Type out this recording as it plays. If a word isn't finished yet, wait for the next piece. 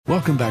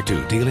Welcome back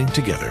to Dealing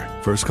Together.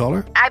 First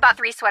caller? I bought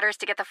 3 sweaters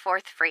to get the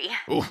 4th free.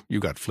 Oh, you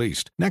got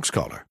fleeced. Next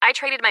caller? I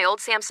traded my old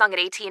Samsung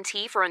at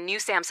AT&T for a new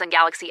Samsung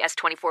Galaxy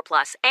S24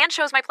 Plus and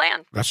chose my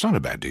plan. That's not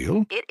a bad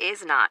deal. It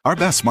is not. Our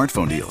best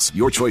smartphone deals.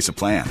 Your choice of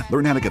plan.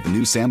 Learn how to get the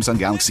new Samsung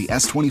Galaxy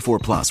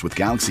S24 Plus with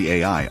Galaxy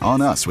AI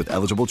on us with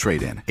eligible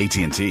trade-in.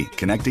 AT&T.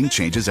 Connecting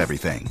changes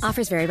everything.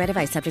 Offers vary by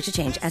device. Subject to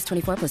change.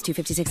 S24 plus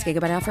 256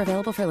 gigabyte offer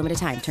available for a limited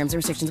time. Terms and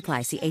restrictions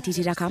apply. See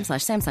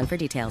att.com/Samsung for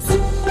details.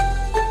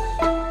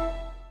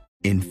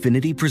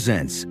 Infiniti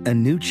presents a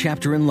new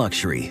chapter in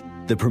luxury,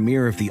 the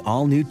premiere of the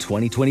all-new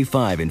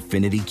 2025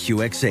 Infiniti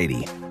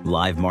QX80,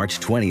 live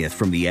March 20th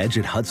from the Edge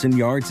at Hudson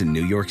Yards in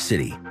New York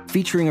City,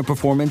 featuring a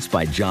performance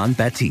by Jon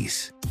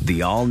Batiste.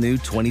 The all-new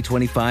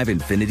 2025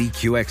 Infiniti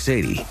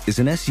QX80 is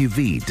an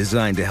SUV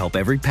designed to help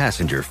every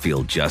passenger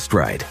feel just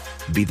right.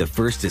 Be the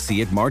first to see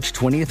it March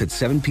 20th at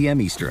 7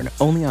 p.m. Eastern,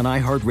 only on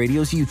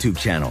iHeartRadio's YouTube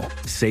channel.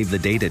 Save the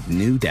date at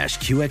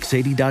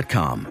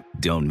new-QX80.com.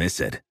 Don't miss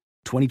it.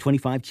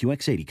 2025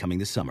 QX80 coming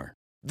this summer.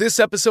 This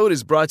episode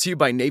is brought to you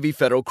by Navy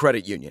Federal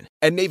Credit Union.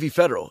 At Navy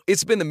Federal,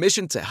 it's been the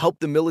mission to help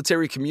the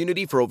military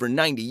community for over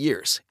 90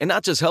 years. And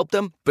not just help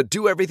them, but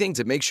do everything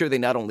to make sure they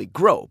not only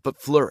grow, but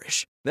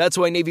flourish. That's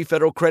why Navy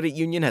Federal Credit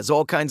Union has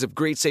all kinds of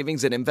great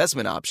savings and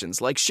investment options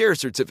like share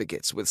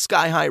certificates with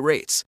sky-high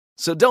rates.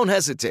 So don't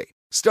hesitate.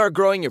 Start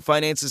growing your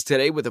finances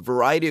today with a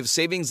variety of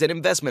savings and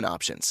investment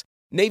options.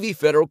 Navy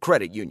Federal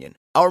Credit Union.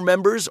 Our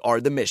members are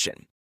the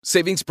mission.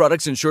 Savings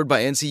products insured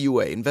by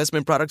NCUA.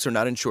 Investment products are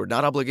not insured,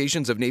 not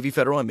obligations of Navy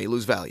Federal and may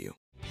lose value.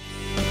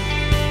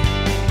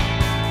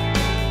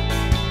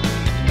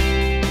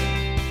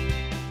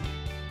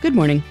 Good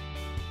morning.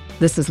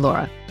 This is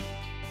Laura.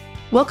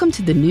 Welcome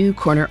to the New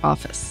Corner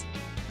Office,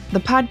 the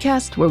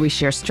podcast where we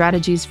share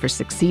strategies for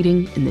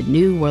succeeding in the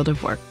new world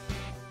of work,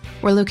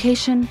 where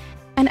location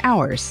and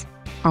hours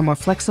are more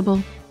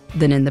flexible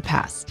than in the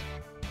past.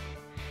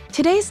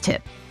 Today's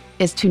tip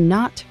is to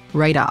not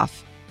write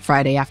off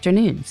Friday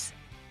afternoons.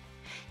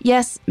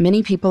 Yes,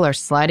 many people are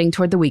sliding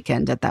toward the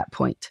weekend at that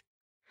point.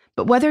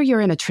 But whether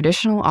you're in a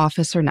traditional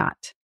office or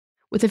not,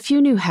 with a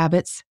few new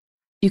habits,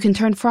 you can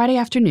turn Friday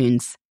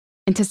afternoons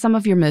into some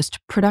of your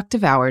most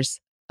productive hours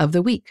of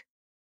the week.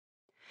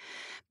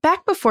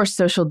 Back before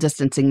social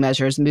distancing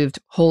measures moved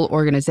whole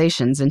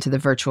organizations into the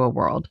virtual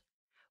world,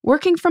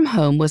 working from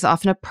home was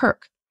often a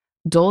perk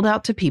doled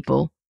out to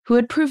people who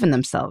had proven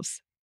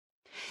themselves.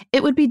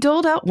 It would be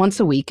doled out once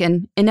a week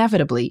and,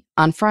 inevitably,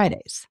 on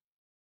Fridays.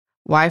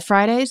 Why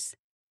Fridays?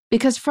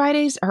 Because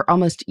Fridays are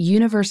almost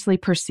universally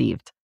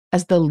perceived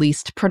as the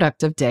least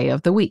productive day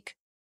of the week.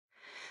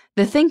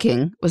 The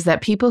thinking was that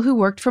people who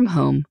worked from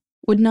home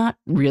would not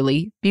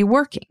really be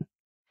working.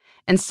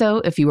 And so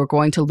if you were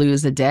going to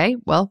lose a day,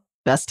 well,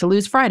 best to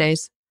lose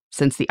Fridays,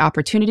 since the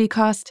opportunity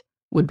cost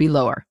would be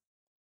lower.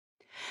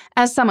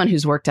 As someone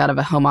who's worked out of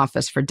a home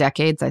office for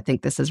decades, I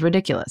think this is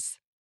ridiculous.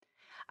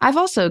 I've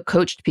also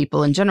coached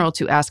people in general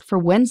to ask for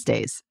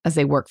Wednesdays as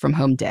a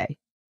work-from-home day,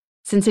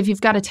 since if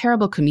you've got a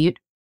terrible commute,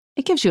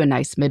 it gives you a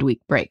nice midweek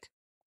break.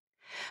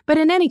 But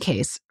in any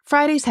case,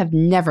 Fridays have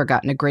never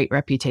gotten a great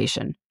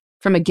reputation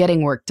from a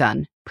getting work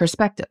done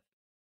perspective.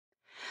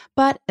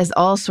 But as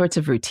all sorts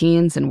of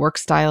routines and work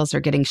styles are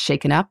getting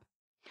shaken up,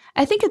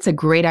 I think it's a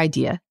great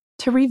idea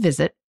to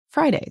revisit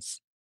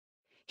Fridays.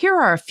 Here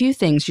are a few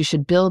things you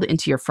should build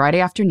into your Friday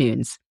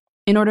afternoons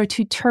in order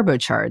to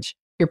turbocharge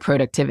your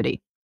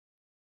productivity.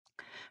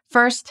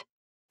 First,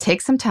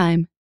 take some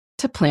time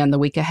to plan the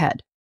week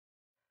ahead.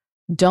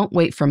 Don't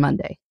wait for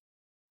Monday.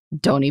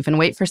 Don't even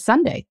wait for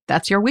Sunday.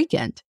 That's your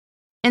weekend.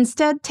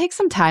 Instead, take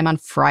some time on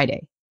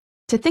Friday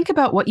to think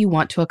about what you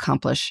want to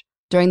accomplish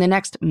during the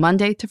next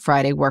Monday to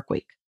Friday work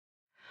week.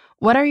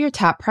 What are your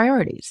top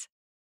priorities?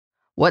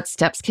 What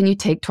steps can you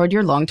take toward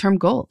your long-term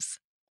goals?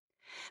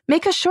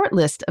 Make a short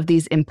list of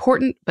these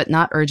important but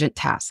not urgent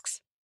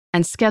tasks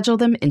and schedule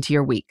them into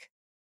your week.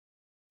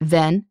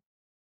 Then,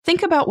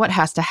 think about what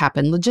has to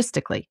happen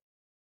logistically.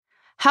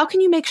 How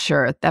can you make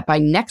sure that by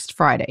next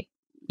Friday,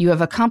 you have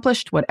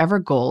accomplished whatever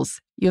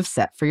goals you have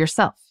set for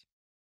yourself?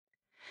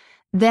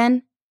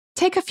 Then,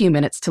 take a few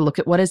minutes to look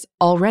at what is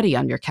already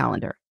on your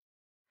calendar.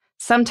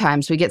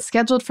 Sometimes we get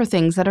scheduled for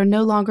things that are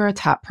no longer a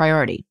top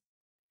priority.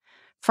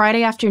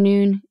 Friday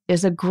afternoon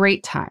is a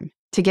great time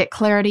to get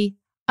clarity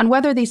on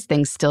whether these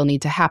things still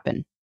need to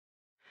happen.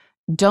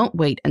 Don't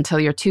wait until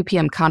your 2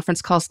 p.m.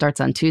 conference call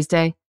starts on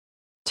Tuesday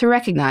to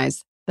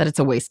recognize that it's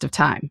a waste of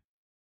time.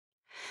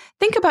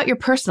 Think about your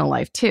personal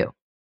life, too.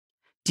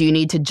 Do you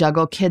need to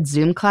juggle kids'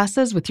 Zoom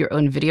classes with your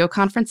own video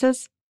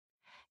conferences?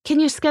 Can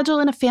you schedule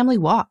in a family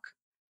walk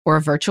or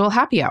a virtual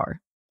happy hour?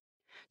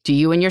 Do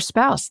you and your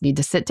spouse need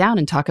to sit down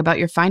and talk about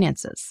your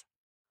finances?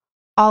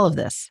 All of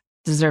this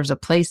deserves a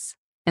place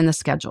in the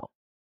schedule.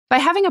 By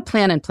having a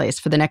plan in place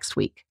for the next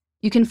week,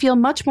 you can feel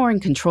much more in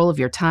control of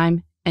your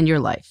time and your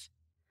life,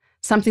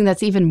 something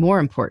that's even more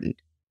important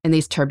in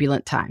these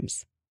turbulent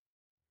times.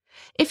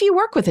 If you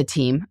work with a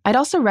team, I'd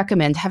also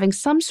recommend having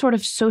some sort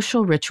of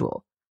social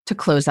ritual to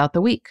close out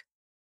the week.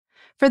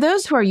 For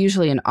those who are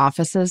usually in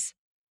offices,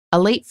 a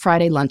late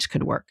Friday lunch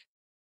could work.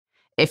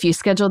 If you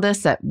schedule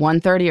this at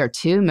 1:30 or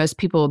 2, most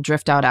people will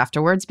drift out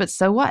afterwards, but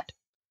so what?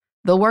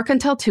 They'll work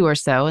until 2 or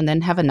so and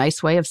then have a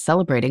nice way of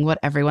celebrating what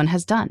everyone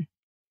has done.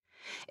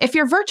 If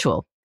you're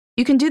virtual,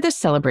 you can do this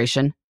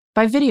celebration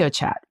by video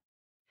chat.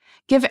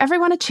 Give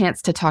everyone a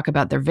chance to talk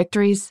about their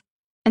victories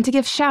and to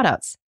give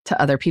shout-outs to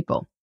other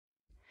people.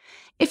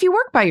 If you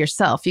work by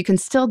yourself, you can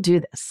still do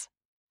this.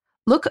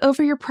 Look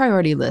over your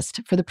priority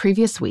list for the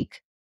previous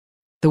week,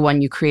 the one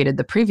you created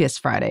the previous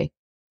Friday,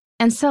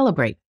 and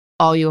celebrate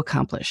all you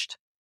accomplished.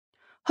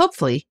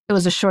 Hopefully, it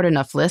was a short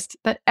enough list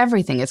that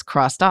everything is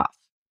crossed off.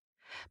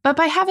 But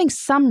by having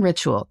some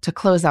ritual to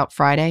close out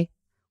Friday,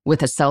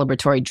 with a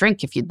celebratory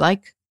drink if you'd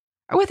like,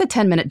 or with a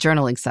 10-minute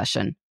journaling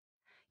session,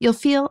 you'll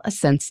feel a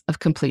sense of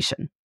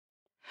completion.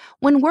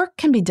 When work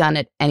can be done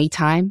at any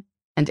time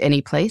and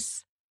any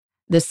place,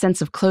 this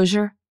sense of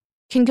closure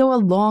can go a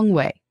long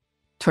way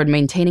toward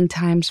maintaining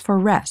times for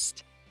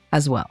rest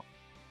as well.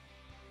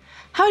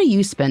 How do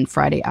you spend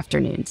Friday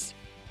afternoons?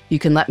 You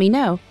can let me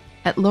know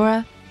at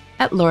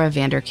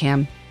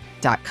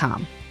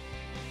laura@lauravanderkam.com.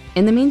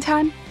 In the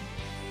meantime,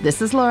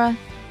 this is Laura.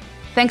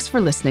 Thanks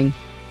for listening,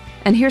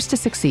 and here's to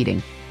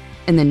succeeding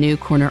in the New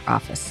Corner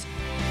Office.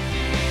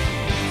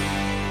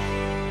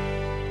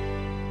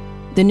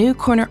 The New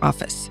Corner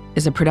Office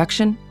is a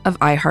production of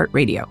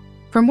iHeartRadio.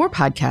 For more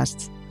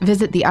podcasts,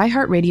 visit the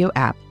iHeartRadio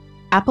app,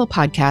 Apple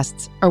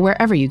Podcasts, or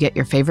wherever you get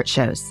your favorite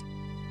shows.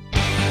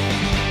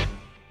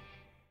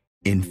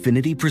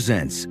 Infiniti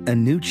presents a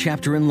new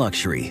chapter in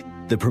luxury,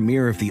 the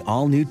premiere of the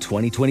all-new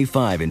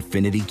 2025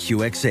 Infiniti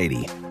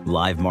QX80,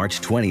 live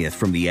March 20th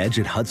from the Edge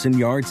at Hudson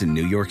Yards in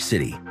New York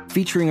City,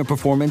 featuring a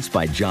performance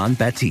by Jon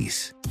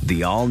Batiste.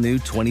 The all-new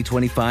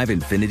 2025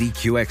 Infiniti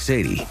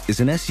QX80 is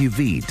an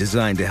SUV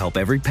designed to help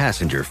every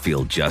passenger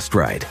feel just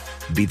right.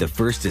 Be the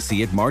first to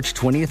see it March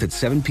 20th at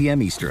 7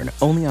 p.m. Eastern,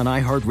 only on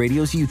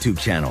iHeartRadio's YouTube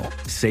channel.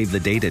 Save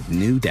the date at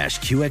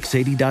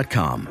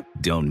new-QX80.com.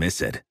 Don't miss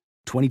it.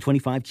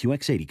 2025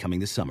 QX80 coming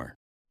this summer.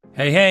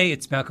 Hey,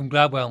 it's Malcolm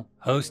Gladwell,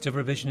 host of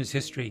Revisionist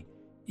History.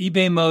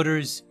 eBay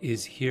Motors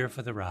is here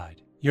for the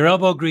ride. Your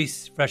elbow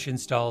grease, fresh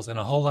installs, and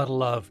a whole lot of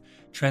love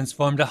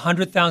transformed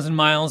 100,000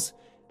 miles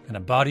and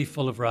a body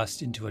full of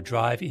rust into a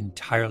drive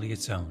entirely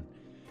its own.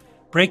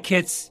 Brake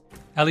kits,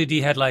 LED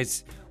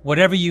headlights,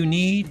 whatever you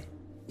need,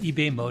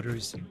 eBay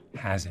Motors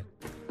has it.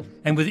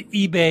 And with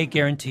eBay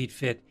Guaranteed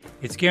Fit,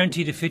 it's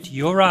guaranteed to fit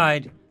your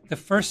ride the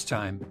first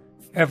time,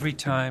 every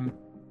time,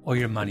 or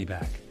your money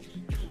back.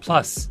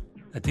 Plus,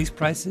 at these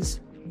prices,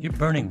 you're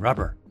burning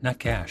rubber, not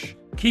cash.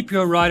 Keep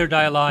your ride or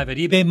die alive at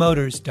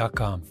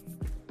ebaymotors.com.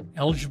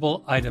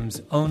 Eligible items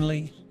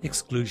only.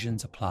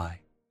 Exclusions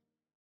apply.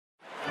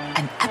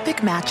 An epic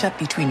matchup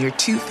between your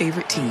two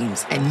favorite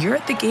teams, and you're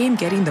at the game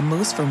getting the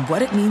most from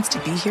what it means to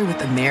be here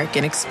with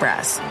American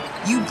Express.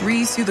 You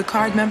breeze through the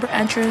card member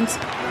entrance,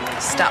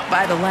 stop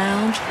by the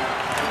lounge.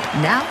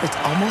 Now it's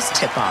almost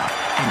tip-off,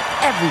 and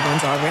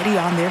everyone's already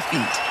on their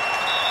feet.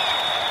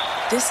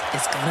 This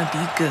is gonna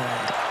be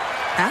good.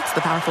 That's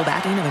the powerful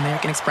backing of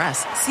American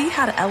Express. See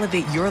how to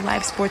elevate your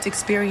live sports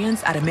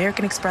experience at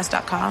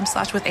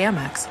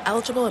americanexpress.com/withAmex.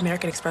 Eligible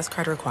American Express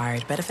card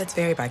required. Benefits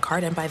vary by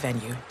card and by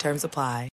venue. Terms apply.